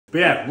But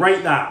yeah,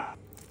 rate that.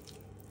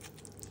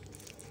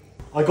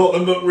 I got the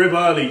Mcrib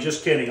early,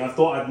 just kidding. I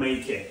thought I'd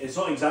make it. It's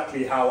not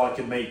exactly how I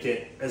can make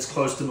it as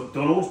close to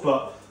McDonald's,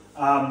 but,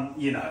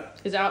 you know.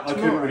 Is it out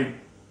tomorrow? I couldn't really...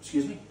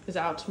 Excuse me? Is it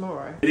out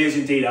tomorrow? It is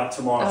indeed out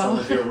tomorrow, so I'm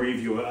going to do a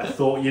review of it. I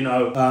thought, you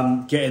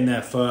know, get in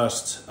there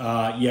first.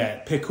 Yeah,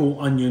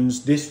 pickle,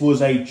 onions. This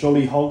was a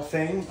Jolly Hog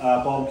thing,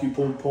 barbecue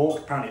pulled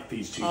pork. Apparently it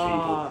feeds 2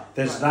 people.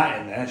 There's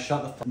that in there,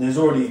 shut the fuck. There's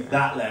already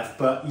that left,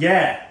 but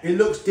yeah, it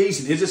looks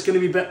decent. Is this going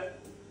to be better?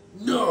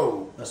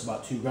 No! That's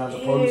about 2 grams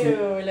of protein. Ew,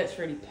 it looks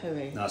really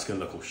pooey. No, it's going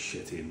to look all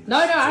shitty. No,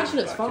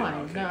 actually looks fine.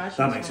 Okay. No,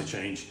 actually that makes a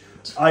change.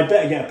 I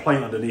better get a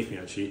plate underneath me,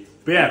 actually.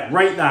 But yeah,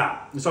 rate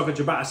that. It's like a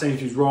ciabatta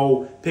Sainsbury's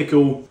roll,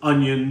 pickle,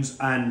 onions,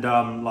 and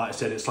like I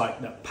said, it's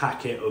like that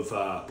packet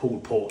of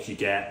pulled pork you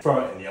get.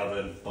 Throw it in the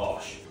oven.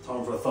 Bosh.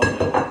 Time for a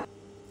thumbnail.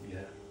 Yeah,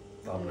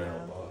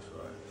 thumbnail. Bosh.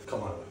 Right.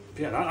 Come on.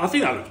 Yeah, I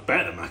think that looks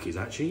better than Mackey's,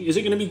 actually. Is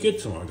it going to be good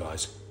tomorrow,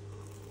 guys?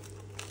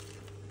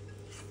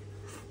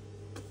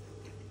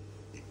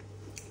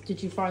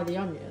 Did you fry the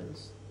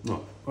onions?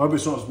 No. I hope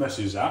it's not as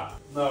messy as that.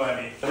 No,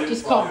 Emmy.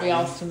 Just can't be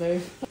asked to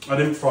move. I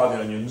didn't fry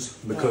the onions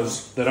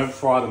because they don't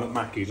fry them at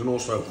Mackey's, and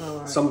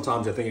also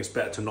sometimes I think it's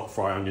better to not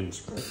fry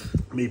onions.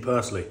 Me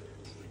personally.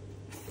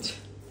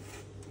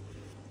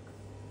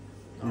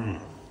 I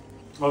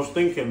was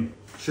thinking,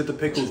 should the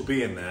pickles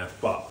be in there?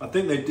 But I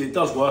think it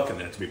does work in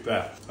there, to be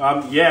fair.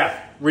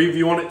 Yeah,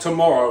 review on it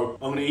tomorrow.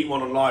 I'm going to eat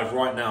one on live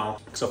right now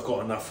because I've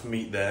got enough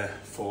meat there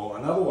for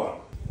another one.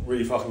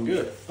 Really fucking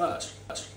good. That's